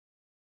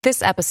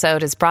This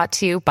episode is brought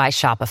to you by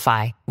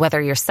Shopify.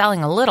 Whether you're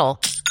selling a little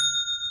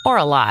or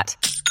a lot,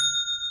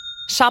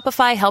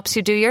 Shopify helps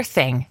you do your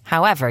thing,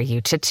 however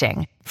you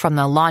cha-ching. From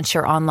the launch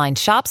your online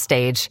shop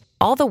stage,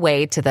 all the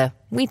way to the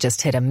we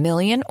just hit 1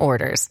 million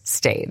orders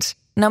stage.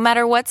 No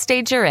matter what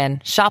stage you're in,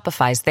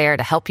 Shopify's there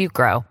to help you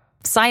grow.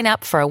 Sign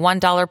up for a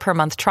 $1 per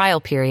month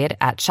trial period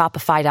at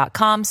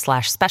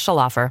shopify.com/special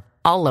offer,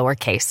 all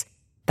lowercase.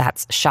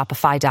 That's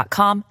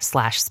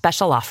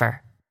shopify.com/special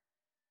offer.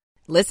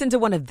 Listen to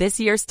one of this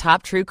year's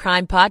top true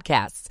crime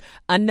podcasts.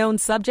 Unknown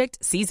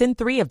Subject, Season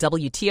 3 of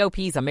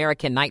WTOP's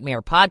American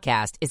Nightmare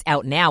podcast is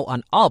out now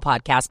on all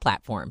podcast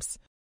platforms.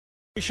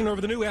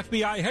 Over the new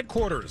FBI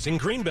headquarters in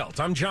Greenbelt,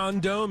 I'm John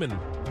Doman.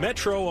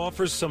 Metro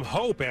offers some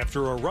hope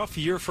after a rough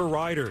year for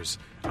riders.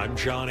 I'm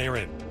John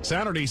Aaron.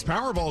 Saturday's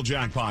Powerball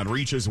jackpot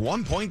reaches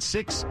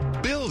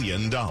 $1.6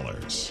 billion.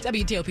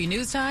 WTOP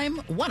News Time,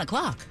 1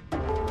 o'clock.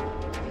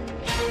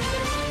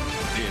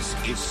 This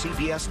is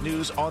CBS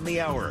News on the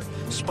Hour,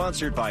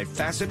 sponsored by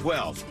Facet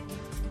Wealth.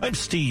 I'm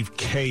Steve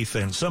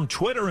Kathan. Some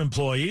Twitter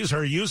employees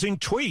are using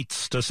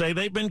tweets to say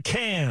they've been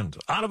canned,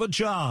 out of a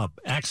job.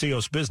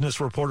 Axios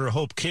business reporter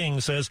Hope King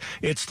says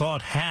it's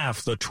thought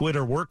half the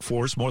Twitter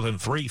workforce, more than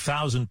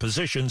 3,000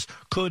 positions,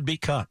 could be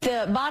cut.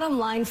 The bottom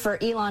line for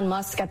Elon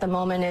Musk at the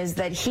moment is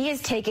that he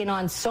has taken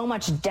on so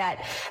much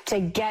debt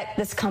to get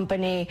this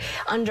company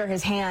in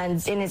his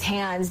hands,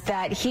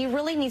 that he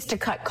really needs to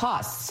cut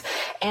costs.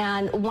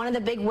 And one of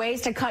the big ways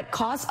to cut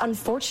costs,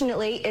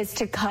 unfortunately, is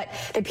to cut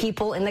the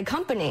people in the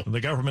company. The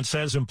government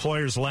says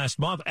employers last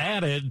month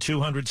added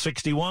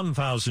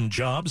 261,000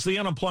 jobs. The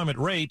unemployment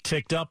rate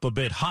ticked up a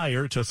bit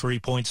higher to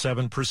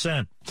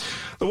 3.7%.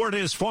 The word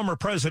is former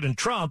President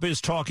Trump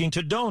is talking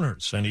to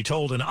donors, and he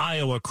told an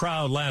Iowa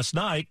crowd last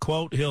night,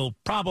 quote, he'll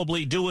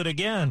probably do it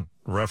again,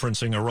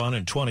 referencing a run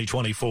in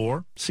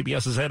 2024.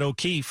 CBS's Ed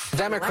O'Keefe.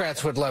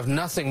 Democrats would love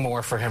nothing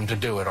more for him to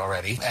do it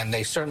already, and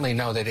they certainly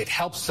know that it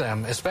helps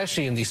them,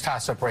 especially in these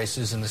toss-up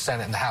races in the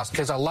Senate and the House,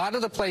 because a lot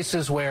of the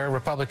places where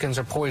Republicans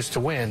are poised to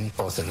win,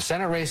 both in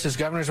Senate races,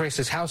 governor's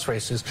races, House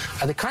races,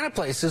 are the kind of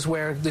places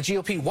where the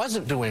GOP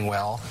wasn't doing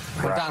well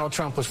when Donald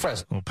Trump was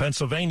president. Well,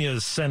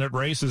 Pennsylvania's Senate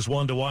race is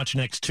one to watch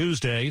next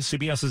Tuesday.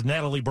 CBS's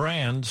Natalie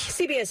Brand.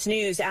 CBS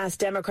News asked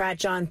Democrat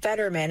John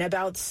Fetterman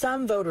about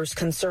some voters'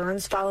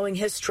 concerns following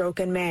his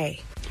stroke in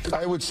May.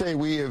 I would say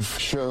we have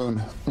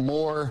shown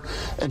more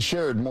and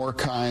shared more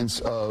kinds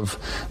of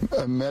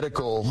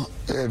medical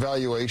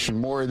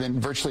evaluation, more than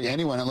virtually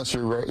anyone, unless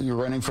you're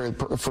running for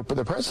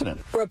the president.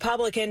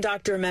 Republican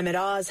Dr. Mehmet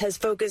Oz has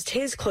focused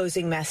his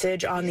closing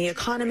message on the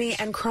economy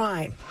and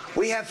crime.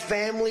 We have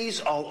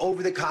families all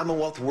over the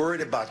Commonwealth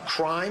worried about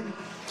crime,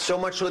 so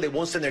much so they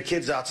won't send their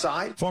kids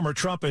outside. Former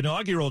Trump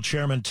inaugural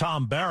chairman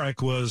Tom Barrack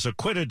was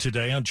acquitted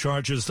today on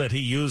charges that he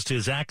used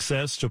his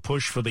access to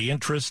push for the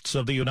interests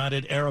of the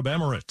United Arab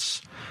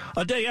Emirates.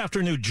 A day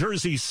after New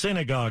Jersey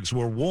synagogues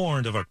were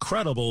warned of a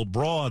credible,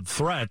 broad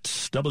threat,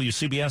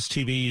 WCBS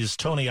TV's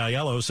Tony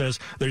Aiello says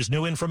there's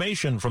new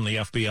information from the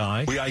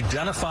FBI. We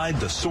identified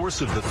the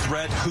source of the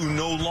threat who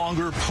no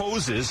longer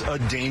poses a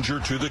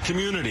danger to the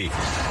community.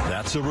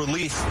 That's a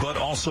relief, but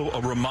also a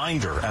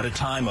reminder at a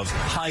time of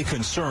high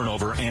concern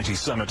over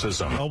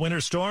anti-Semitism. A winter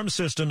storm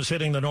system's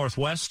hitting the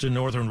Northwest and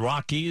Northern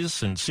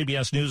Rockies, and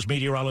CBS News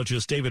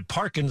meteorologist David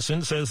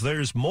Parkinson says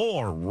there's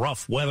more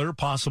rough weather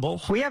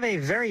possible. We have a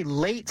very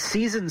late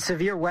season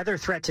severe weather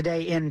threat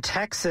today in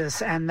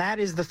Texas, and that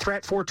is the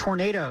threat for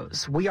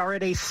tornadoes. We are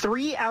at a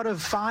 3 out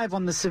of 5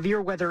 on the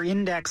severe weather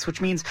index, which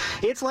means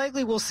it's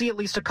likely we'll see at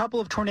least a couple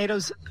of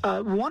tornadoes.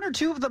 1 or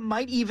 2 of them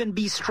might even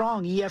be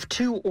strong,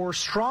 EF2 or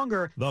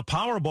stronger. The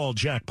Powerball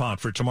jackpot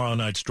for tomorrow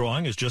night's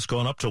drawing has just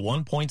gone up to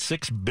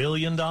 $1.6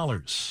 billion.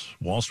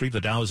 Wall Street,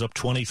 the Dow is up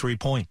 23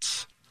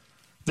 points.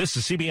 This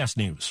is CBS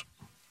News.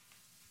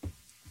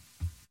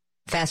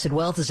 Facet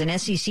Wealth is an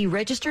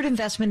SEC-registered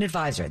investment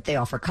advisor. They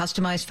offer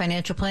customized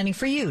financial planning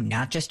for you,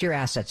 not just your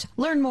assets.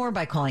 Learn more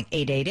by calling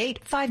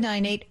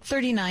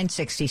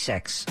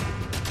 888-598-3966.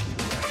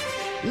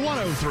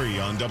 103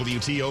 on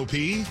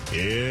WTOP.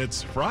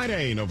 It's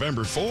Friday,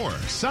 November 4.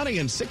 Sunny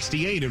and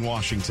 68 in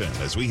Washington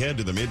as we head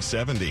to the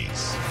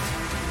mid-70s.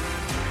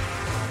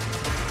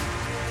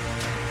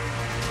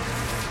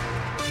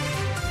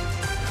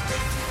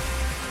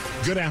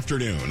 Good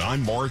afternoon.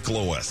 I'm Mark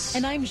Lewis.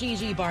 And I'm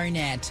Gigi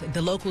Barnett.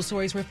 The local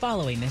stories we're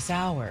following this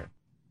hour.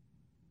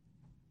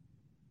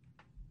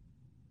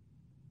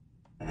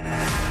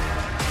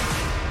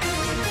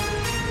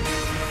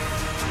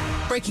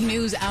 Breaking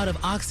news out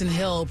of Oxon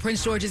Hill.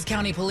 Prince George's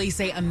County Police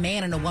say a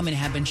man and a woman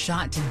have been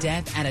shot to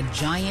death at a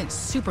giant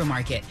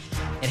supermarket.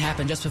 It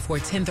happened just before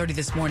 10:30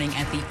 this morning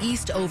at the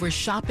Eastover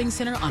Shopping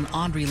Center on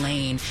Audrey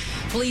Lane.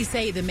 Police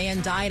say the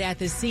man died at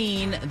the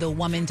scene. The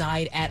woman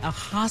died at a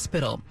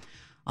hospital.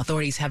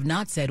 Authorities have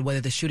not said whether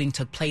the shooting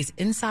took place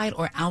inside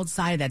or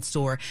outside that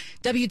store.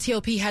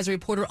 WTOP has a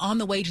reporter on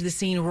the way to the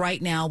scene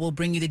right now. We'll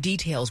bring you the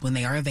details when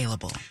they are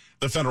available.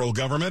 The federal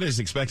government is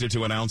expected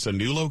to announce a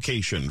new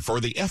location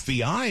for the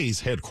FBI's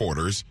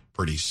headquarters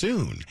pretty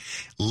soon.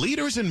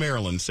 Leaders in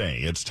Maryland say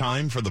it's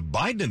time for the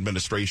Biden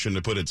administration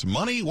to put its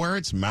money where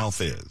its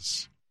mouth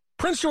is.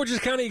 Prince George's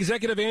County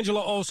Executive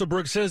Angela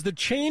Alsobrooke says the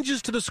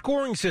changes to the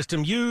scoring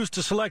system used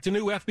to select a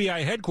new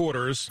FBI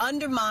headquarters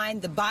undermine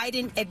the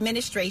Biden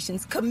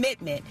administration's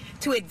commitment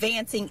to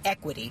advancing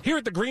equity. Here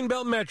at the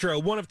Greenbelt Metro,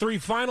 one of 3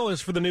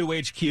 finalists for the new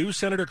HQ,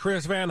 Senator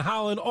Chris Van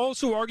Hollen,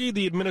 also argued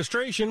the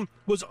administration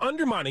was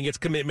undermining its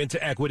commitment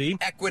to equity.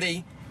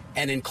 Equity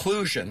and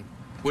inclusion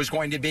was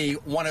going to be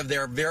one of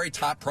their very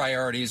top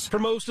priorities. For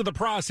most of the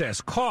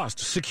process, cost,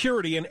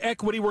 security, and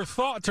equity were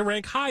thought to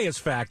rank high as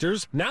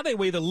factors. Now they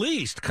weigh the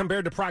least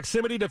compared to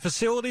proximity to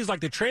facilities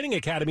like the Training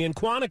Academy in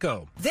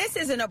Quantico. This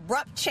is an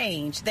abrupt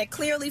change that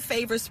clearly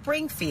favors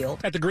Springfield.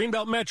 At the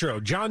Greenbelt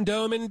Metro, John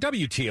Doman,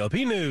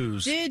 WTOP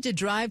News. Did you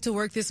drive to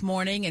work this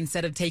morning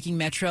instead of taking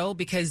Metro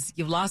because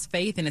you've lost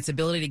faith in its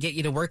ability to get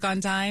you to work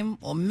on time?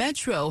 Well,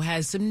 Metro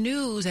has some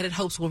news that it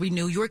hopes will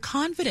renew your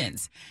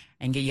confidence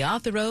and get you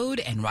off the road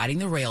and riding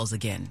the rails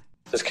again.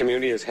 This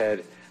community has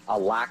had a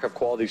lack of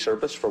quality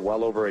service for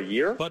well over a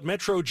year. But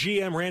Metro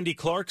GM Randy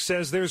Clark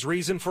says there's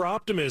reason for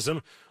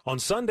optimism. On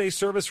Sunday,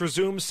 service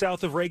resumes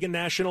south of Reagan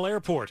National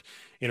Airport.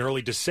 In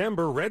early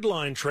December, Red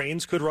Line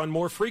trains could run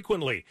more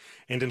frequently.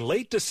 And in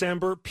late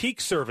December, peak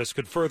service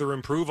could further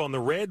improve on the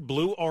red,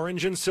 blue,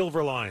 orange, and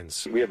silver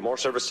lines. We have more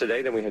service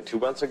today than we had 2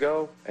 months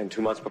ago and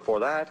 2 months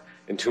before that.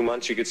 In 2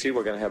 months, you can see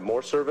we're going to have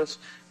more service.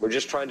 We're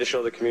just trying to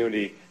show the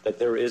community that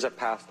there is a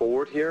path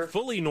forward here.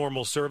 Fully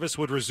normal service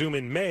would resume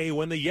in May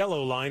when the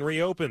Yellow Line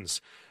reopens.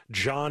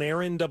 John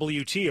Aaron,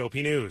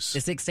 WTOP News. The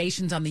 6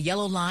 stations on the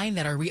Yellow Line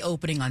that are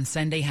reopening on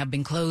Sunday have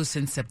been closed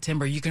since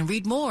September. You can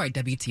read more at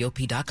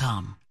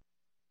WTOP.com.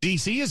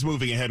 D.C. is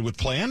moving ahead with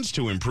plans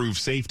to improve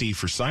safety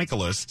for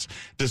cyclists,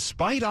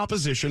 despite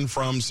opposition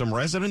from some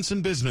residents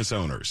and business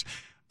owners.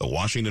 The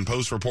Washington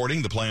Post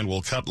reporting the plan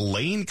will cut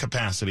lane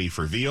capacity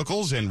for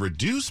vehicles and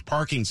reduce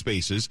parking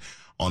spaces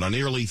on a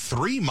nearly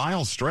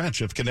 3-mile stretch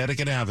of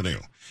Connecticut Avenue.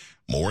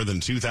 More than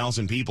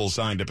 2,000 people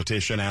signed a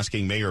petition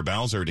asking Mayor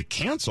Bowser to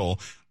cancel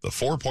the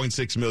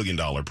 $4.6 million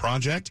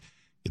project.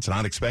 It's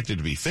not expected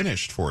to be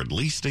finished for at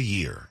least a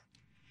year.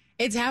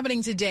 It's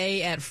happening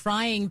today at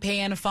Frying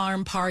Pan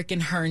Farm Park in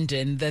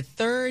Herndon, the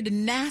 3rd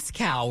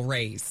NASCAR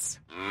race.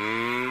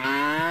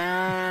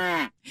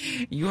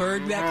 You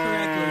heard that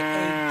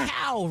correctly, a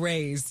cow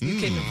race. You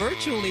can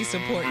virtually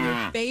support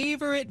your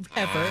favorite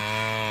pepper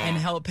and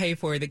help pay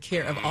for the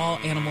care of all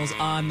animals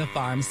on the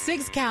farm.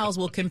 6 cows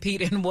will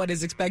compete in what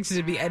is expected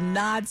to be a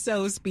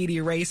not-so-speedy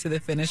race to the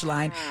finish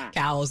line.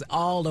 Cows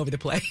all over the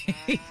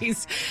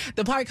place.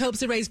 The park hopes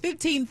to raise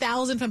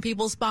 $15,000 from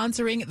people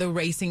sponsoring the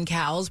racing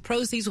cows.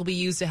 Proceeds will be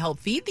used to help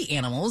feed the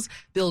animals,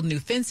 build new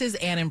fences,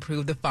 and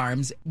improve the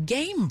farm's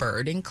game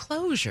bird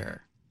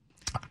enclosure.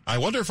 I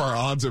wonder if our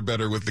odds are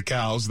better with the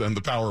cows than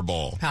the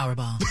Powerball.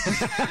 Powerball.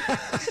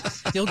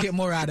 You'll get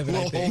more out of it.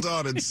 We'll hold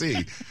on and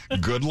see.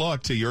 Good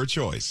luck to your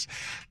choice.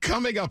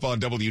 Coming up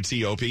on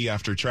WTOP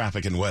after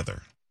traffic and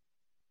weather.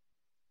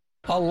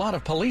 A lot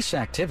of police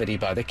activity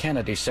by the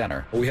Kennedy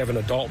Center. We have an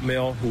adult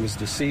male who is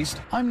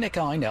deceased. I'm Nick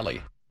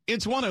Einelli.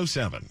 It's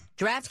 1:07.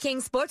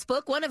 DraftKings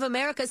Sportsbook, one of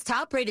America's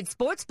top-rated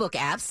sportsbook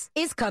apps,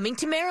 is coming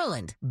to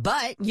Maryland.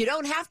 But you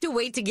don't have to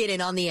wait to get in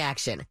on the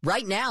action.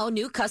 Right now,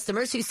 new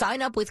customers who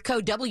sign up with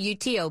code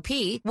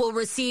WTOP will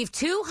receive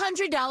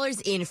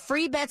 $200 in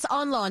free bets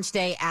on launch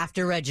day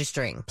after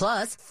registering.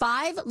 Plus,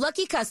 5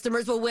 lucky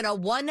customers will win a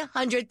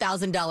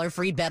 $100,000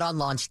 free bet on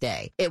launch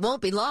day. It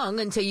won't be long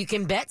until you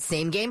can bet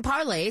same-game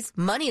parlays,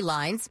 money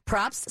lines,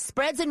 props,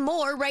 spreads, and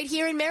more right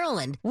here in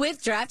Maryland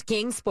with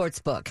DraftKings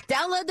Sportsbook.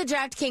 Download the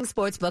DraftKings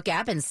Sportsbook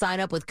app and sign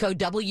up with code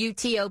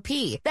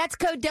WTOP. That's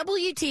code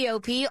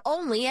WTOP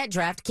only at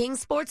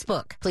DraftKings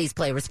Sportsbook. Please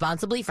play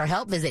responsibly. For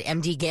help, visit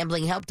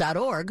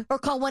mdgamblinghelp.org or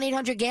call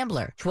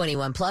 1-800-GAMBLER.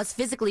 21 plus,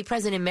 physically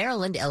present in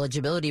Maryland.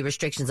 Eligibility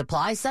restrictions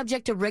apply,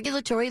 subject to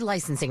regulatory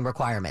licensing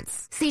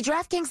requirements. See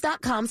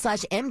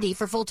DraftKings.com/MD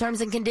for full terms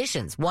and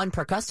conditions. 1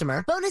 per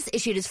customer. Bonus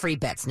issued as free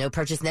bets. No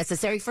purchase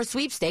necessary for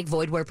sweepstake.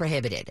 Void where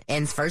prohibited.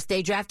 Ends first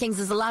day DraftKings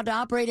is allowed to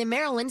operate in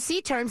Maryland.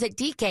 See terms at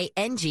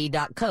dkng.co/MD.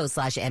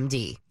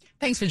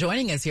 Thanks for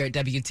joining us here at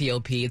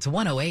WTOP. It's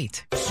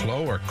 108.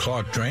 Slow or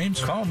clogged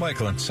drains? Call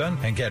Michael & Son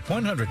and get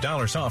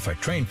 $100 off a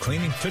drain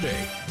cleaning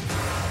today.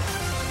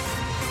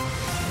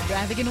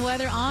 Traffic and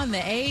weather on the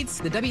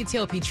 8s, the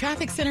WTOP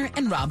Traffic Center,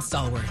 and Rob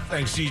Stallworth.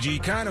 Thanks, Gigi.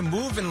 Kind of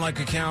moving like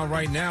a cow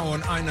right now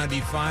on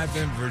I-95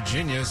 in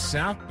Virginia,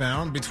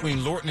 southbound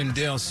between Lorton and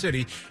Dale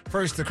City.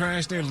 First, the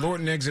crash near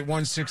Lorton exit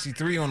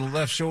 163 on the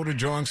left shoulder,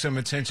 drawing some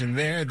attention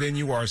there. Then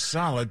you are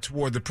solid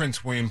toward the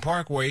Prince William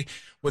Parkway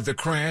with the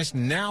crash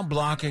now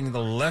blocking the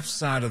left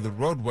side of the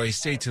roadway.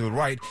 Stay to the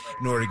right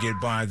in order to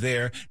get by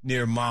there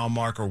near mile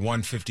marker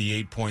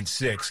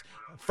 158.6.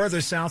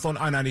 Further south on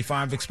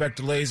I-95, expect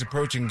delays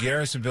approaching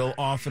Garrisonville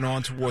off and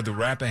on toward the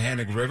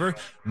Rappahannock River.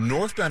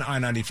 Northbound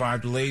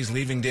I-95 delays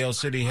leaving Dale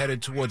City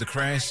headed toward the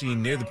crash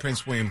scene near the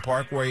Prince William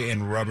Parkway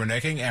and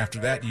rubbernecking. After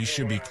that, you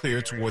should be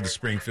clear toward the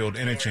Springfield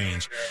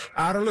interchange.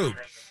 Outer Loop.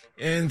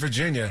 In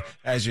Virginia,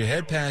 as you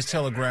head past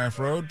Telegraph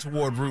Road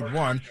toward Route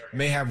 1,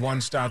 may have one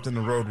stopped in the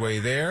roadway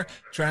there.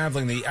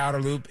 Traveling the outer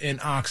loop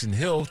in Oxon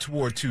Hill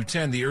toward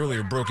 210, the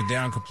earlier broken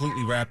down,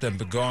 completely wrapped up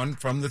and gone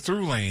from the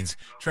through lanes.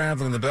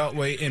 Traveling the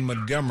Beltway in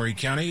Montgomery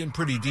County in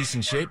pretty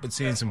decent shape, but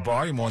seeing some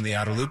volume on the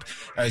outer loop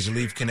as you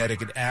leave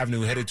Connecticut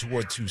Avenue headed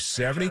toward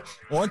 270.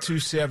 On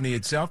 270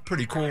 itself,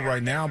 pretty cool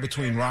right now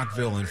between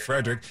Rockville and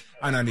Frederick.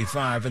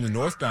 I-95 in the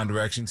northbound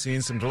direction,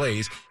 seeing some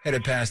delays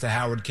headed past the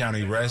Howard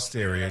County rest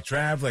area.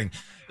 Traveling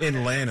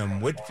in Lanham,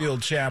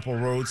 Whitfield Chapel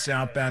Road,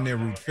 southbound near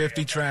Route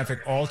 50, traffic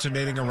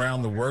alternating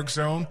around the work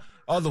zone.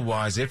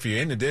 Otherwise, if you're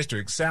in the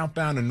district,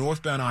 southbound and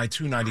northbound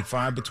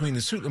I-295 between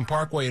the Suitland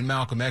Parkway and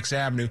Malcolm X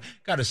Avenue,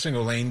 got a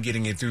single lane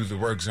getting you through the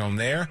work zone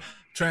there.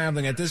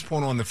 Traveling at this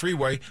point on the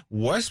freeway,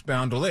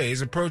 westbound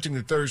delays approaching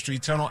the 3rd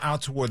Street Tunnel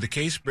out toward the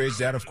Case Bridge.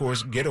 That, of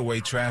course, getaway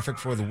traffic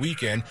for the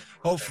weekend.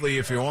 Hopefully,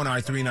 if you're on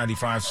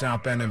I-395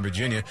 southbound in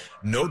Virginia,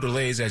 no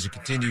delays as you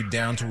continue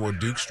down toward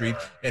Duke Street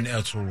and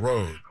Eltsville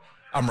Road.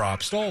 I'm Rob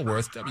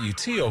Stallworth,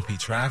 WTOP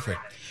Traffic.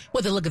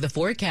 With a look at the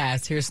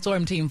forecast, here's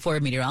Storm Team 4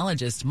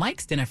 meteorologist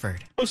Mike Stiniford.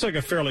 Looks like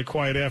a fairly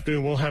quiet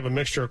afternoon. We'll have a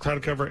mixture of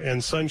cloud cover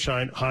and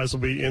sunshine. Highs will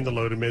be in the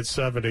low to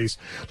mid-70s.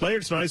 Later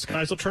tonight,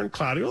 skies will turn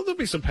cloudy. Well, there'll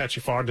be some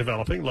patchy fog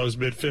developing. Lows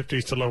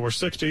mid-50s to lower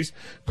 60s.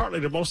 Partly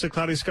to mostly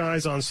cloudy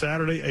skies on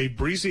Saturday. A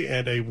breezy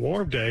and a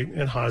warm day,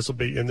 and highs will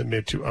be in the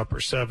mid to upper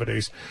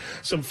 70s.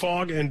 Some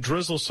fog and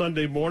drizzle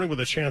Sunday morning with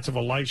a chance of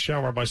a light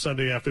shower. By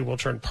Sunday afternoon, will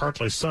turn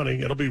partly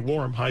sunny. It'll be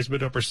warm. Highs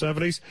mid-upper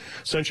 70s.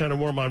 Sunshine and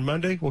warm on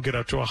Monday. We'll get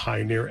up to a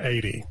high near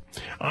 80.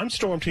 I'm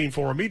Storm Team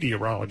 4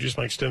 meteorologist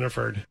Mike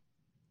Stiniford.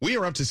 We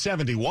are up to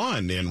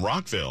 71 in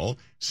Rockville,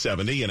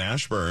 70 in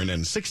Ashburn,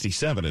 and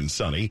 67 in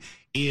Sunny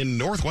in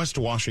Northwest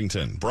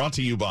Washington. Brought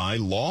to you by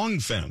Long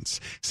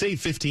Fence. Save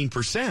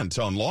 15%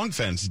 on Long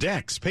Fence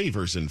decks,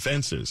 pavers, and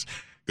fences.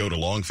 Go to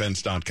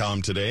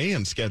longfence.com today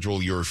and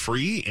schedule your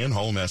free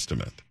in-home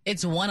estimate.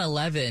 It's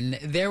 1:11.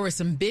 There were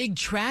some big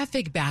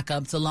traffic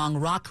backups along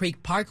Rock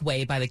Creek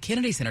Parkway by the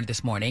Kennedy Center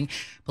this morning.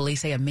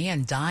 Police say a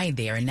man died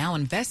there, and now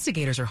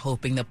investigators are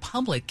hoping the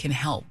public can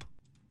help.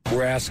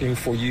 We're asking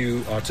for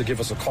you to give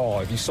us a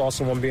call if you saw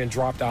someone being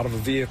dropped out of a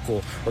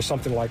vehicle or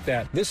something like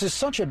that. This is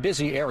such a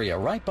busy area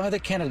right by the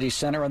Kennedy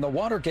Center and the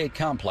Watergate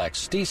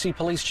complex. D.C.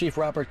 Police Chief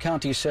Robert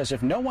Conti says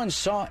if no one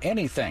saw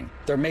anything,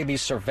 there may be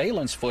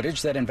surveillance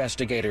footage that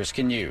investigators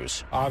can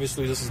use.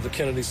 Obviously, this is the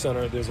Kennedy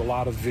Center. There's a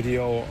lot of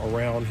video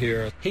around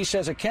here. He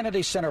says a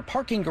Kennedy Center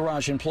parking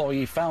garage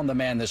employee found the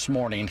man this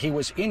morning. He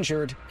was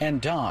injured and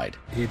died.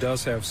 He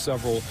does have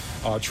several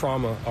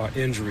trauma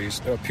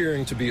injuries,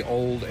 appearing to be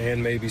old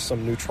and maybe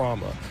some new trauma.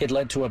 It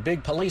led to a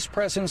big police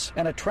presence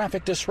and a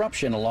traffic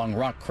disruption along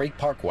Rock Creek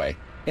Parkway.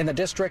 In the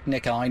district,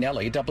 Nick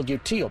Einelli,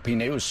 WTOP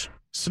News.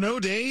 Snow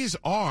days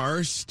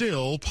are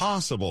still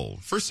possible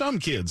for some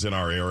kids in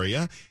our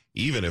area,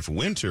 even if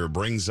winter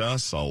brings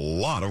us a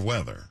lot of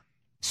weather.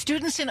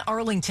 Students in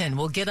Arlington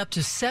will get up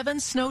to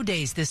 7 snow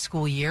days this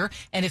school year,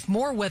 and if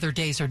more weather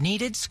days are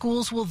needed,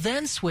 schools will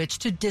then switch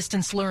to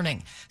distance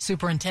learning.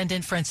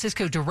 Superintendent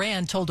Francisco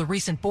Duran told a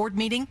recent board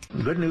meeting.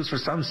 Good news for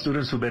some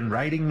students who've been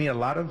writing me a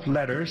lot of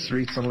letters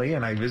recently,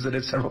 and I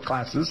visited several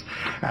classes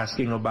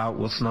asking about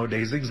will snow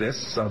days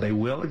exist, so they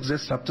will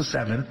exist up to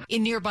 7.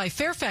 In nearby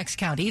Fairfax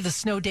County, the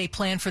snow day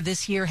plan for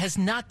this year has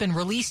not been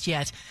released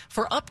yet.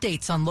 For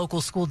updates on local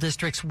school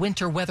districts'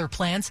 winter weather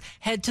plans,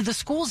 head to the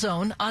School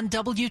Zone on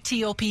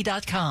WTOP.com.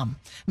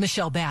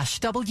 Michelle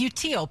Bash,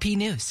 WTOP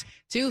News.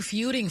 2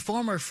 feuding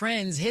former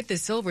friends hit the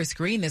silver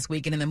screen this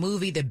weekend in the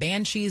movie The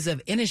Banshees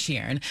of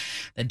Inisherin.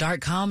 The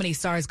dark comedy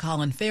stars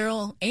Colin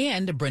Farrell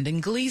and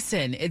Brendan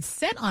Gleeson. It's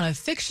set on a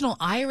fictional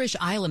Irish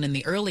island in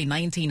the early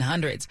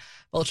 1900s.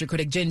 Vulture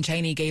critic Jen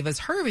Chaney gave us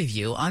her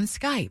review on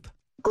Skype.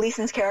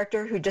 Gleeson's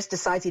character, who just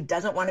decides he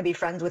doesn't want to be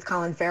friends with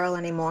Colin Farrell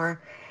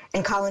anymore,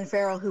 and Colin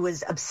Farrell, who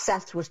is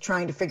obsessed with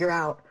trying to figure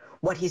out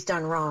what he's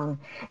done wrong.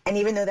 And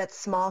even though that's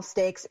small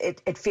stakes,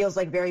 it feels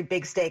like very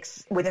big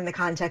stakes within the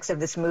context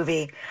of this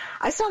movie.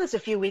 I saw this a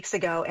few weeks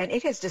ago, and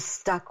it has just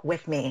stuck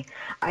with me.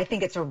 I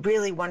think it's a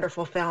really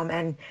wonderful film,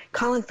 and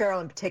Colin Farrell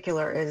in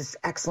particular is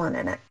excellent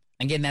in it.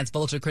 Again, that's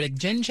Vulture critic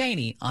Jen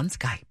Chaney on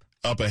Skype.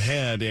 Up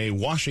ahead, a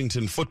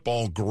Washington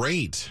football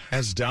great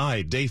has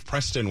died. Dave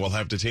Preston will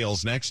have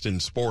details next in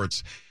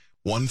sports.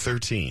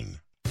 1:13.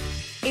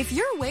 If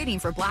you're waiting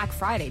for Black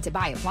Friday to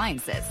buy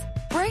appliances,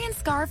 Bray &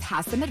 Scarf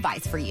has some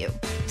advice for you.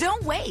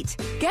 Don't wait.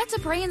 Get to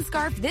Bray &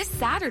 Scarf this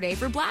Saturday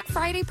for Black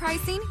Friday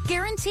pricing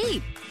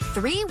guaranteed.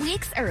 3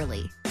 weeks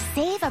early.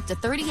 Save up to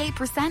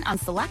 38% on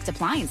select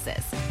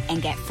appliances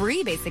and get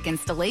free basic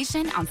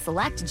installation on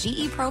select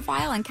GE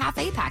Profile and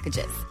Cafe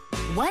packages.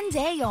 One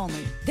day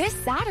only, this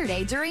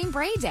Saturday during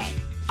Bray Day.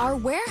 Our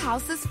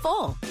warehouse is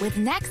full with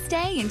next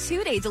day and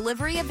 2-day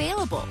delivery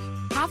available.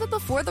 Have it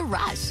before the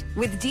rush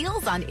with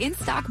deals on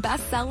in-stock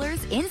bestsellers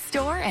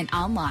in-store and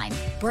online.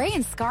 Bray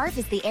 & Scarf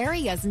is the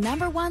area's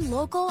 #1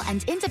 local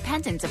and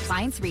independent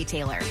appliance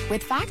retailer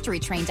with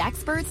factory-trained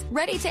experts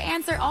ready to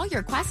answer all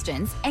your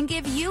questions and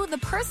give you the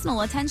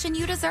personal attention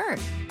you deserve.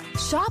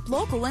 Shop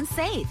local and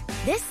save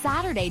this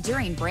Saturday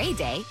during Bray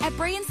Day at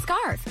Bray &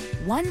 Scarf.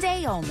 One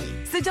day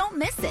only, so don't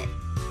miss it.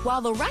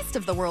 While the rest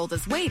of the world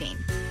is waiting,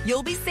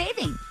 you'll be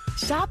saving.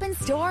 Shop in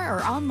store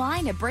or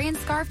online at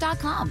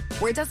brayandscarf.com,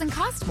 where it doesn't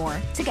cost more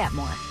to get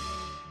more.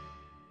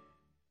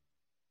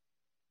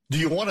 Do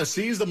you want to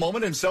seize the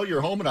moment and sell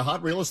your home in a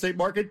hot real estate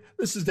market?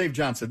 This is Dave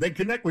Johnson. Then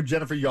connect with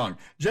Jennifer Young.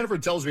 Jennifer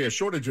tells me a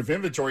shortage of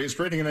inventory is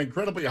creating an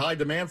incredibly high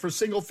demand for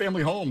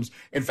single-family homes.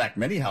 In fact,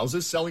 many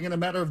houses selling in a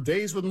matter of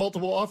days with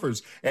multiple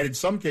offers. And in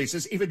some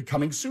cases, even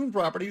coming soon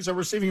properties are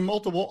receiving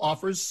multiple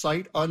offers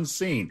sight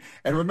unseen.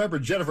 And remember,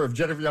 Jennifer of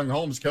Jennifer Young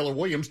Homes, Keller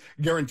Williams,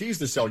 guarantees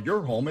to sell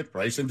your home at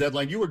price and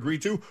deadline you agree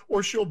to,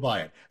 or she'll buy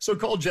it. So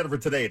call Jennifer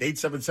today at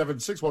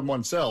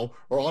 877-611-SELL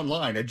or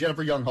online at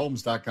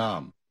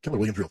jenniferyounghomes.com. Keller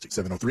Williams Realty,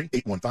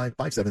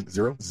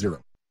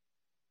 703-815-5700.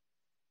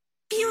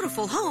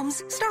 Beautiful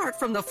homes start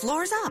from the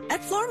floors up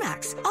at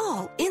Floormax.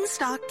 All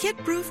in-stock,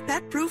 kid-proof,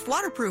 pet-proof,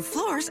 waterproof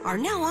floors are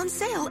now on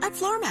sale at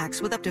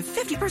Floormax with up to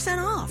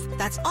 50% off.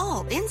 That's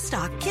all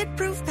in-stock,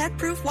 kid-proof,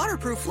 pet-proof,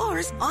 waterproof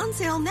floors on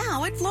sale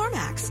now at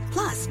Floormax.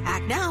 Plus,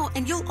 act now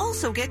and you'll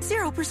also get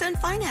 0%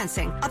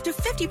 financing, up to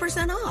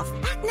 50% off.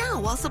 Act now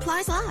while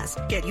supplies last.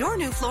 Get your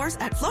new floors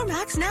at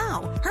Floormax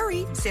now.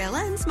 Hurry, sale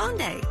ends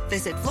Monday.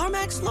 Visit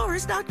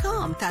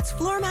FloormaxFloors.com. That's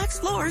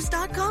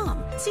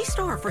FloormaxFloors.com. See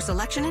store for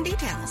selection and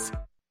details.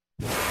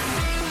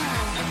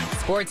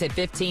 Sports at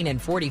 15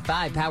 and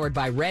 45, powered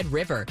by Red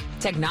River.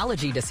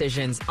 Technology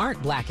decisions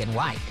aren't black and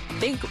white.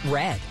 Think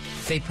red.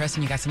 Dave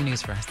Preston, you got some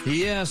news for us.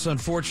 Yes,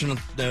 unfortunate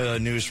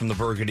news from the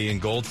Burgundy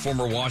and Gold.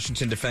 Former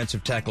Washington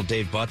defensive tackle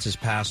Dave Butts has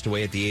passed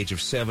away at the age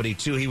of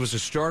 72. He was a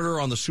starter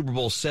on the Super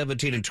Bowl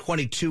 17 and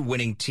 22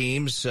 winning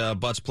teams.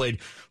 Butts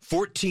played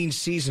 14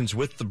 seasons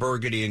with the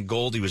Burgundy and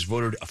Gold. He was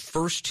voted a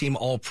first-team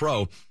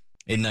All-Pro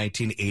in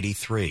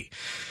 1983.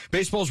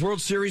 Baseball's World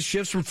Series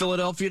shifts from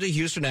Philadelphia to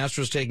Houston.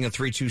 Astros taking a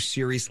 3-2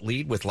 series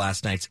lead with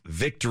last night's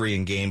victory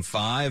in Game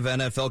 5.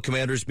 NFL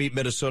Commanders beat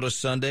Minnesota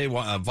Sunday.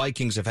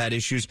 Vikings have had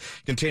issues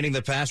containing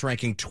the pass,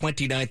 ranking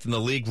 29th in the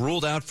league.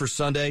 Ruled out for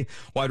Sunday,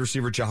 wide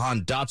receiver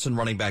Jahan Dotson,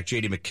 running back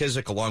J.D.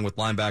 McKissick, along with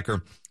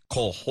linebacker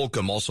Cole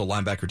Holcomb, also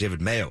linebacker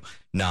David Mayo,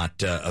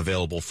 not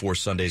available for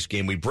Sunday's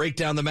game. We break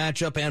down the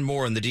matchup and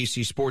more in the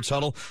DC Sports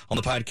Huddle on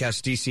the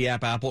podcast DC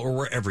app, Apple, or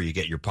wherever you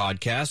get your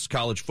podcasts.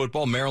 College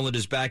football, Maryland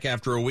is back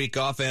after a week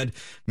off and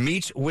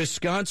meets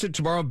Wisconsin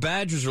tomorrow.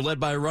 Badgers are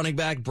led by running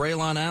back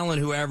Braylon Allen,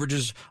 who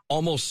averages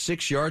almost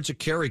 6 yards a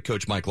carry,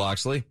 Coach Mike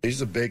Loxley. He's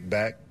a big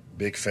back,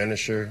 big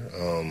finisher,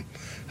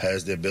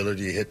 has the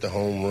ability to hit the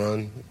home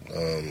run,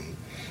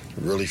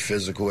 really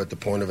physical at the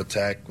point of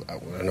attack.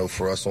 I know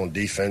for us on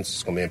defense,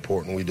 it's going to be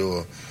important. We do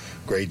a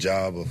great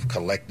job of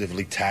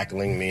collectively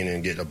tackling,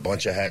 meaning get a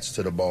bunch of hats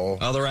to the ball.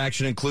 Other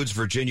action includes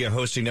Virginia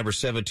hosting number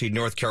 17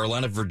 North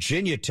Carolina.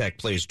 Virginia Tech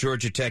plays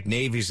Georgia Tech.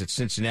 Navy's at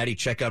Cincinnati.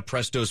 Check out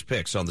Presto's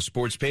picks on the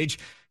sports page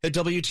at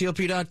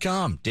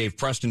WTOP.com. Dave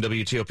Preston,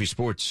 WTOP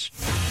Sports.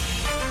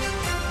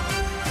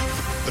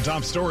 The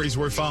top stories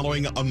we're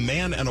following: a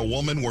man and a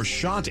woman were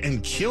shot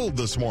and killed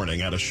this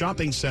morning at a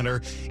shopping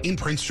center in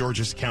Prince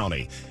George's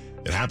County.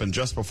 It happened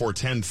just before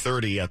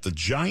 10:30 at the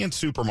Giant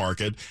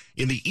Supermarket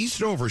in the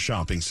Eastover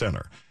Shopping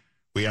Center.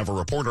 We have a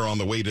reporter on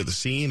the way to the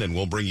scene, and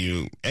we'll bring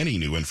you any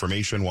new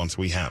information once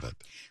we have it.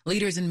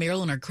 Leaders in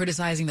Maryland are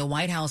criticizing the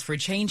White House for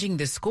changing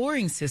the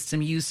scoring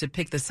system used to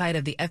pick the site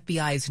of the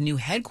FBI's new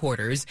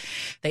headquarters.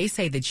 They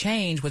say the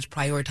change, which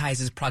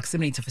prioritizes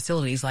proximity to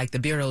facilities like the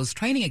Bureau's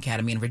training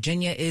academy in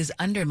Virginia, is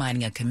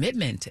undermining a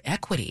commitment to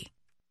equity.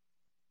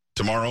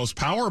 Tomorrow's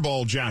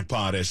Powerball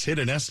jackpot has hit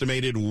an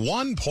estimated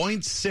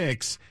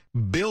 $1.6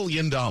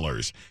 billion,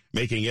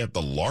 making it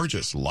the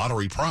largest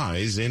lottery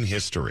prize in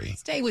history.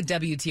 Stay with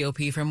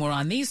WTOP for more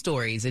on these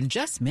stories in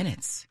just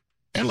minutes.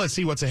 And let's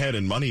see what's ahead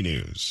in money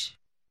news.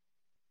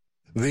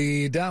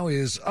 The Dow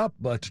is up,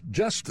 but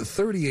just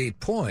 38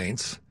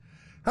 points.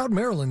 How'd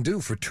Maryland do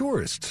for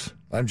tourists?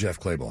 I'm Jeff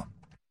Clable.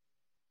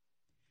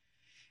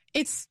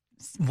 It's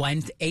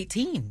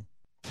 1:18.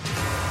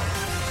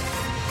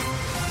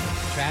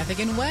 Traffic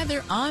and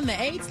weather on the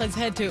 8th. Let's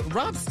head to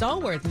Rob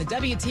Stallworth in the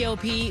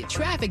WTOP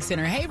Traffic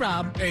Center. Hey,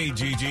 Rob. Hey,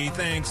 Gigi.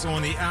 Thanks.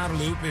 On the outer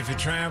loop, if you're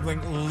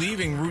traveling,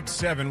 leaving Route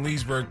 7,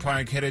 Leesburg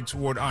Pike, headed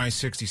toward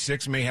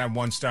I-66, may have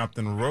one stopped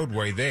in the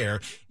roadway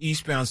there.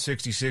 Eastbound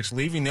 66,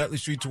 leaving Nutley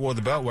Street toward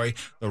the Beltway.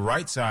 The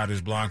right side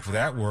is blocked for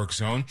that work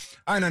zone.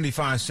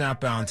 I-95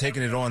 southbound,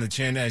 taking it on the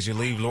chin as you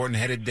leave Lorton,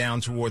 headed down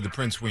toward the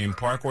Prince William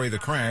Parkway. The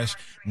crash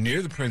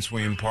near the Prince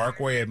William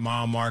Parkway at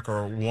mile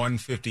marker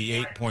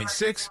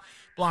 158.6.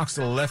 blocks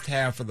to the left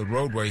half of the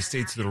roadway,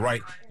 stay to the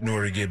right in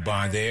order to get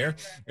by there.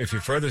 If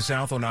you're further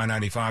south on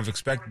I-95,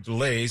 expect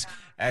delays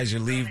as you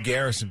leave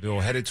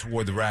Garrisonville, headed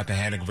toward the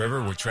Rappahannock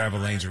River, where travel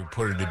lanes are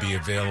reported to be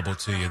available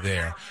to you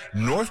there.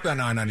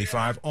 Northbound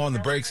I-95 on the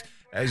brakes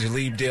as you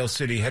leave Dale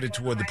City, headed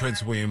toward the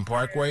Prince William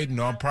Parkway.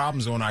 No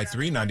problems on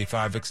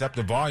I-395 except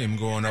the volume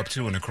going up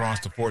to and across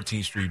the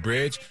 14th Street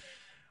Bridge.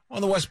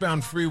 On the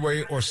westbound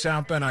freeway or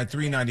southbound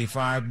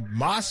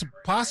I-395,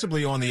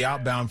 possibly on the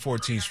outbound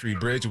 14th Street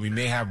Bridge, we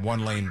may have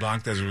one lane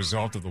blocked as a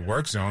result of the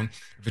work zone.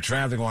 If you're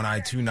traveling on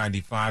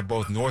I-295,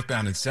 both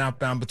northbound and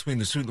southbound between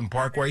the Suitland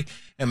Parkway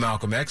and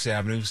Malcolm X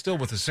Avenue, still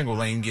with a single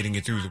lane getting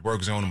you through the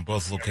work zone in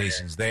both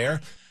locations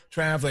there.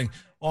 Traveling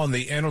on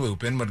the inner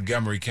loop in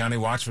Montgomery County,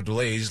 watch for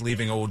delays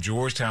leaving Old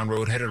Georgetown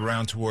Road headed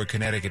around toward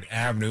Connecticut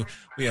Avenue.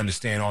 We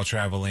understand all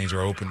travel lanes are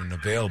open and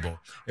available.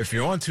 If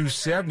you're on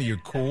 270, you're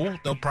cool.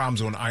 No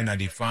problems on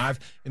I-95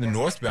 in the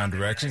northbound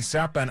direction.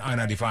 Southbound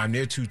I-95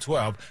 near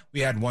 212, we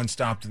had one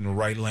stopped in the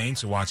right lane,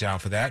 so watch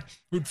out for that.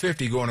 Route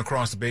 50 going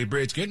across the Bay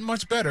Bridge, getting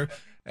much better.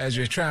 As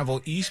you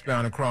travel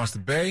eastbound across the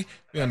bay,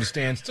 we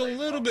understand still a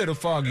little bit of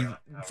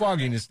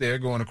fogginess there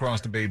going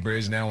across the Bay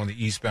Bridge now on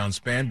the eastbound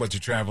span, but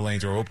your travel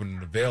lanes are open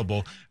and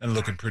available and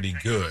looking pretty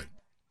good.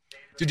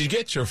 Did you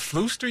get your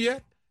Flooster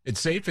yet? It's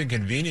safe and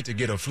convenient to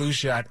get a flu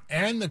shot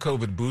and the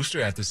COVID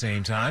booster at the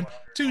same time.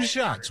 2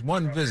 shots,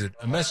 1 visit.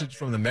 A message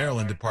from the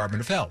Maryland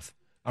Department of Health.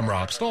 I'm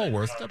Rob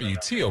Stallworth,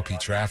 WTOP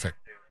Traffic.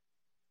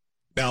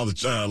 Now,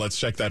 let's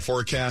check that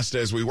forecast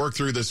as we work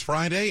through this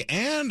Friday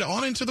and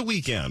on into the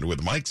weekend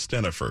with Mike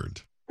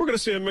Steniford. We're going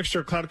to see a mixture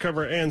of cloud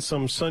cover and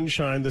some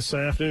sunshine this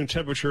afternoon.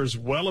 Temperatures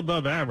well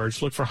above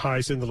average. Look for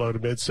highs in the low to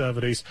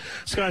mid-70s.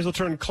 Skies will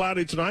turn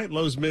cloudy tonight.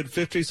 Lows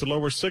mid-50s to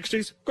lower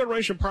 60s. Good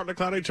range from partly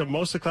cloudy to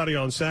mostly cloudy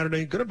on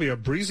Saturday. Going to be a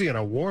breezy and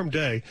a warm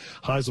day.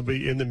 Highs will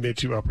be in the mid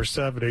to upper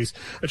 70s.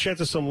 A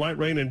chance of some light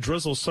rain and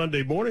drizzle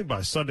Sunday morning.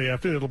 By Sunday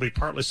afternoon, it'll be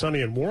partly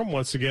sunny and warm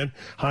once again.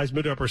 Highs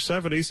mid to upper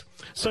 70s.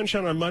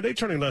 Sunshine on Monday,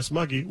 turning less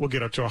muggy. We'll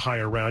get up to a high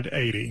around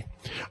 80.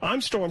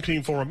 I'm Storm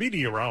Team 4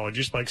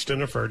 meteorologist Mike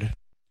Steniford.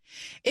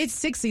 It's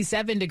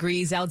 67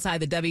 degrees outside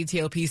the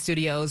WTOP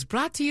studios,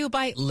 brought to you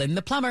by Lynn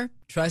the Plumber.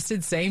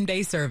 Trusted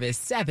same-day service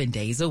 7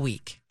 days a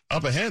week.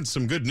 Up ahead,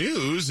 some good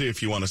news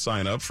if you want to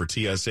sign up for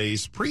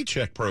TSA's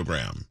pre-check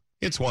program.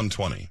 It's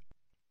 1:20.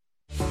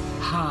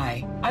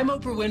 Hi, I'm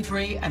Oprah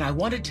Winfrey, and I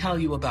want to tell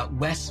you about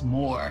Wes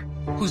Moore,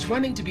 who's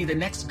running to be the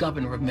next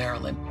governor of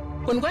Maryland.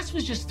 When Wes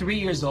was just 3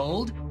 years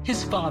old,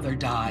 his father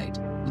died,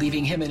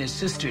 leaving him and his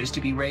sisters to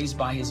be raised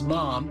by his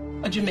mom,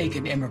 a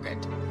Jamaican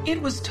immigrant. It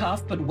was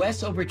tough, but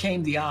Wes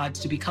overcame the odds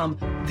to become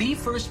the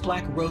first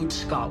Black Rhodes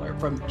Scholar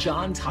from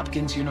Johns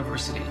Hopkins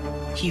University.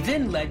 He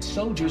then led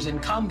soldiers in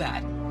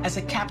combat as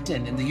a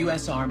captain in the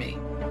U.S. Army,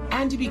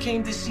 and he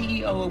became the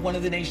CEO of one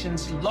of the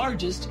nation's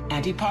largest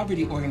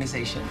anti-poverty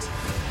organizations.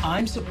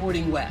 I'm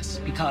supporting Wes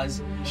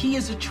because he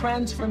is a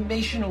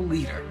transformational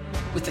leader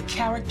with the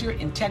character,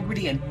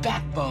 integrity, and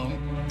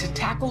backbone to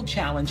tackle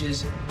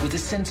challenges with a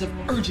sense of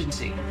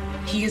urgency.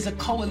 He is a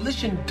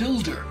coalition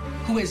builder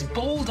who has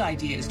bold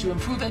ideas to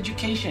improve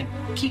education,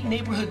 keep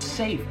neighborhoods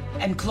safe,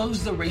 and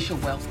close the racial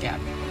wealth gap.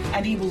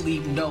 And he will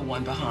leave no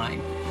one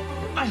behind.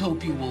 I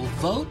hope you will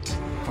vote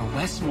for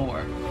Wes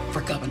Moore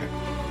for governor.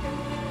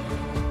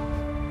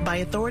 By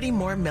authority,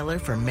 Moore Miller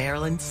for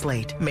Maryland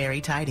Slate,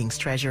 Mary Tidings,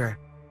 Treasurer.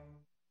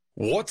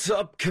 What's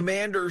up,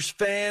 Commanders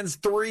fans?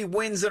 3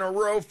 wins in a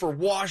row for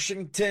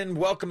Washington,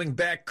 welcoming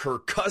back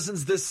Kirk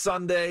Cousins this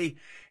Sunday.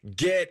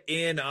 Get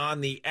in on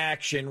the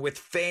action with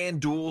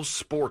FanDuel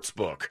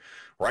Sportsbook.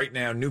 Right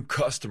now, new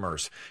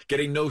customers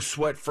getting no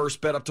sweat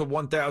first bet up to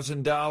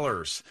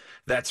 $1,000.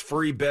 That's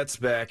free bets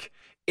back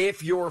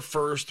if your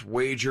first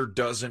wager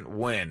doesn't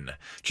win.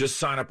 Just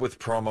sign up with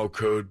promo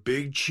code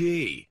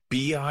BIGCHEE,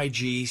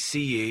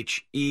 BIGCHEE.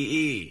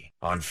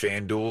 On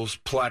FanDuel's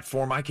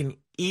platform, I can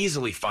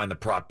easily find the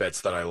prop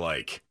bets that I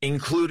like,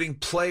 including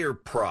player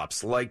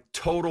props like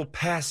total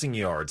passing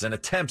yards and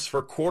attempts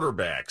for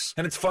quarterbacks.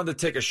 And it's fun to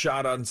take a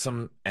shot on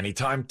some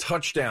anytime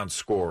touchdown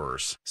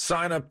scorers.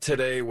 Sign up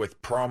today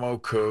with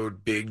promo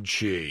code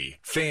BIGCHEE.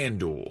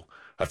 FanDuel,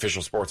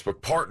 official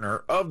sportsbook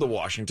partner of the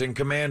Washington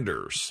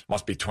Commanders.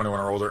 Must be 21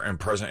 or older and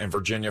present in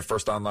Virginia.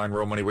 First online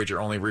real money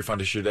wager only.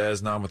 Refund issued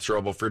as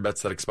non-withdrawable. Free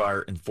bets that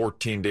expire in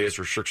 14 days.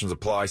 Restrictions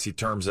apply. See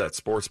terms at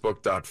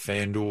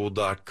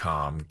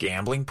sportsbook.fanduel.com.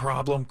 Gambling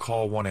problem?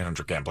 Call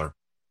 1-800-GAMBLER.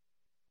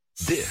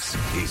 This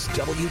is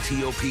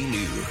WTOP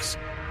News.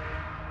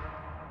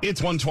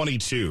 It's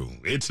 122.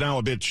 It's now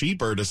a bit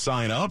cheaper to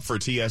sign up for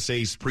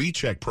TSA's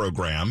pre-check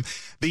program.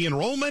 The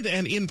enrollment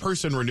and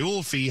in-person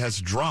renewal fee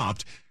has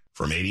dropped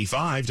from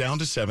 $85 down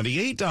to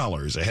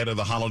 $78 ahead of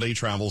the holiday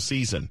travel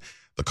season.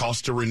 The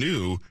cost to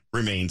renew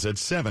remains at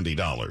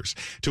 $70.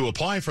 To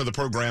apply for the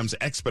program's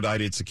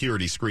expedited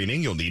security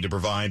screening, you'll need to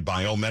provide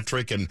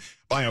biometric and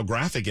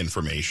biographic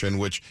information,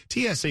 which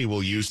TSA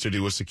will use to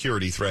do a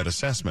security threat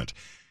assessment.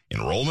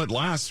 Enrollment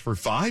lasts for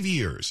 5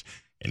 years,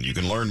 and you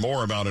can learn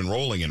more about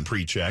enrolling in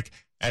PreCheck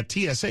at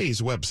TSA's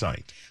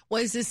website.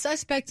 Was the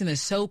suspect in a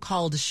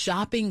so-called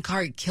shopping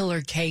cart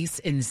killer case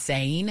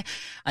insane?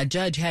 A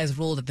judge has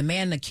ruled that the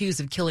man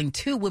accused of killing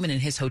 2 women in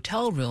his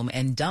hotel room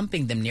and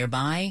dumping them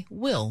nearby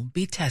will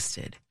be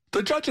tested.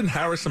 The judge in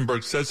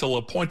Harrisonburg says he'll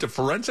appoint a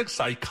forensic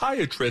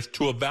psychiatrist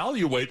to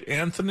evaluate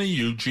Anthony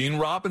Eugene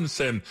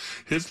Robinson.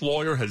 His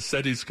lawyer has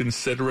said he's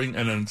considering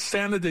an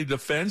insanity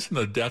defense in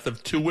the death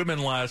of 2 women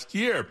last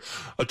year.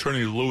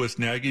 Attorney Louis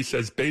Nagy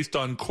says based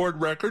on court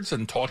records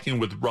and talking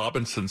with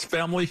Robinson's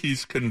family,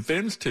 he's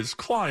convinced his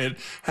client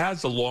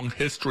has a long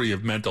history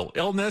of mental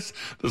illness.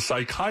 The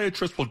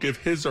psychiatrist will give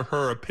his or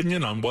her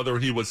opinion on whether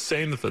he was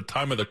sane at the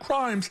time of the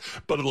crimes,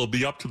 but it'll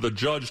be up to the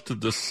judge to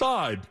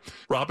decide.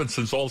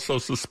 Robinson's also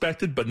suspected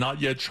but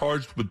not yet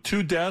charged with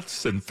 2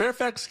 deaths in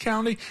Fairfax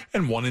County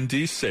and 1 in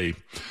D.C.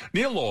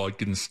 Neil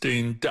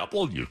Augenstein,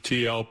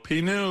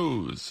 WTOP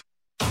News.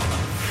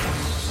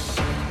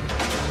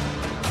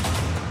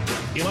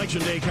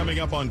 Election Day coming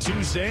up on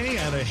Tuesday,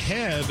 and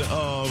ahead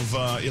of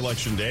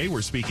Election Day,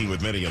 we're speaking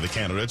with many of the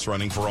candidates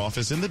running for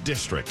office in the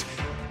district.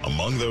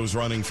 Among those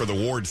running for the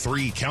Ward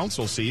 3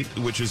 council seat,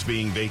 which is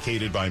being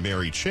vacated by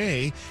Mary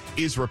Cheh,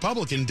 is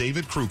Republican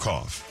David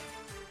Krukoff.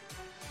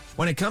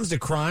 When it comes to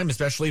crime,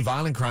 especially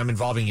violent crime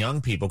involving young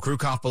people,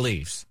 Krukoff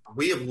believes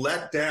we have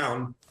let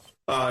down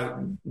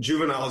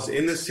juveniles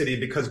in the city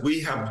because we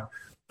have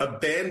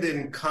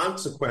abandoned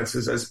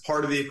consequences as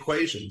part of the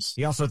equations.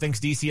 He also thinks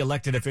D.C.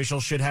 elected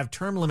officials should have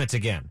term limits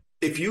again.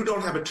 If you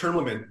don't have a term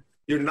limit,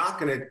 you're not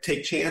going to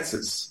take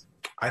chances.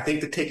 I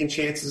think that taking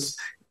chances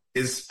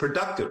is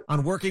productive.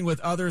 On working with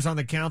others on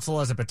the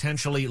council as a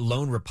potentially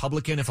lone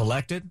Republican if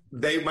elected?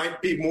 They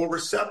might be more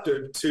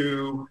receptive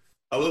to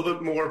a little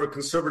bit more of a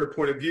conservative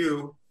point of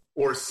view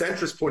or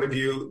centrist point of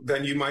view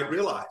than you might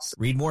realize.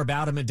 Read more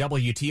about him at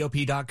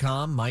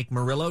WTOP.com. Mike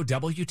Murillo,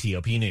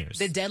 WTOP News.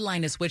 The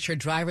deadline to switch your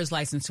driver's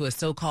license to a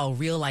so-called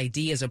Real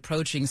ID is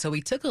approaching, so we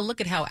took a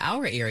look at how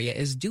our area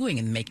is doing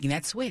in making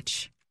that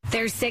switch.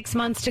 There's 6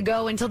 months to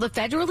go until the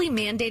federally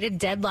mandated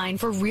deadline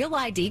for Real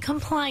ID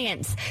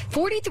compliance.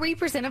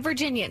 43% of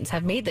Virginians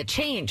have made the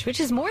change, which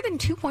is more than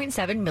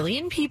 2.7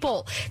 million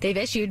people. They've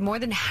issued more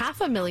than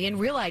 500,000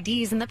 Real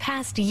IDs in the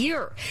past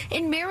year.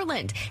 In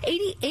Maryland,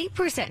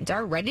 88%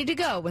 are ready to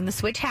go when the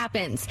switch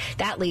happens.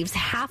 That leaves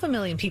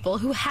 500,000 people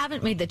who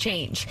haven't made the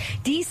change.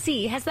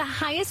 D.C. has the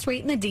highest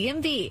rate in the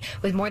DMV,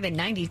 with more than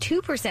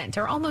 92%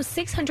 or almost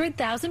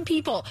 600,000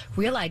 people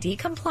Real ID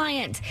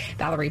compliant.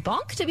 Valerie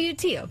Bonk,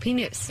 WTOP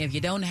News. If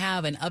you don't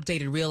have an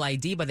updated Real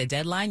ID by the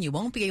deadline, you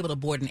won't be able to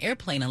board an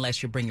airplane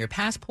unless you bring your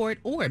passport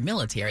or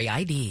military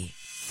ID.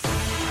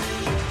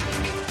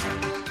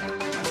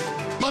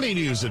 Money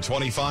News at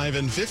 25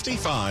 and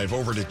 55.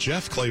 Over to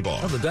Jeff Claybaugh.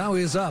 Well, the Dow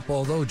is up,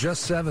 although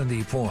just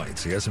 70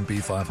 points. The S&P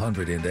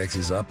 500 index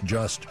is up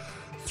just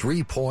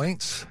 3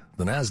 points.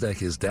 The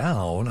NASDAQ is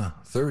down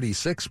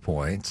 36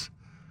 points.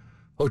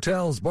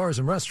 Hotels, bars,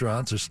 and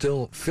restaurants are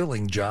still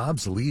filling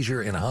jobs.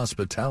 Leisure and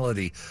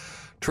hospitality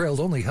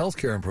trailed only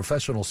healthcare and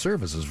professional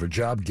services for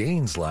job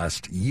gains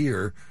last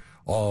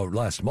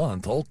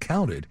month, all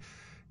counted.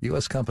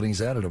 U.S.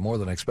 companies added a more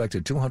than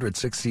expected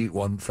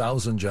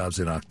 261,000 jobs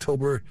in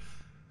October,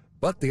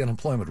 but the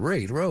unemployment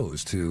rate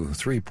rose to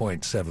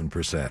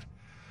 3.7%.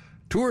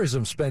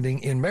 Tourism spending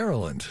in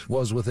Maryland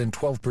was within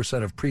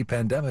 12% of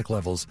pre-pandemic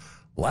levels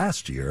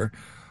last year.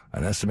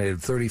 An estimated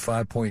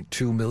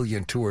 35.2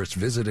 million tourists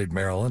visited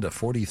Maryland, a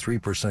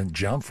 43%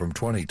 jump from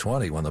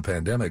 2020 when the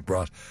pandemic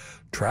brought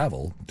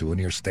travel to a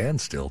near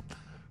standstill.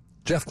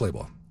 Jeff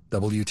Claybaugh,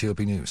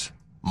 WTOP News.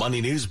 Money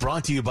News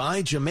brought to you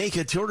by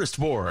Jamaica Tourist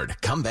Board.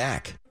 Come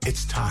back.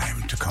 It's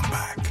time to come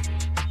back.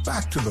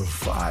 Back to the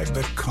vibe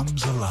that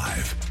comes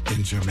alive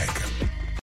in Jamaica.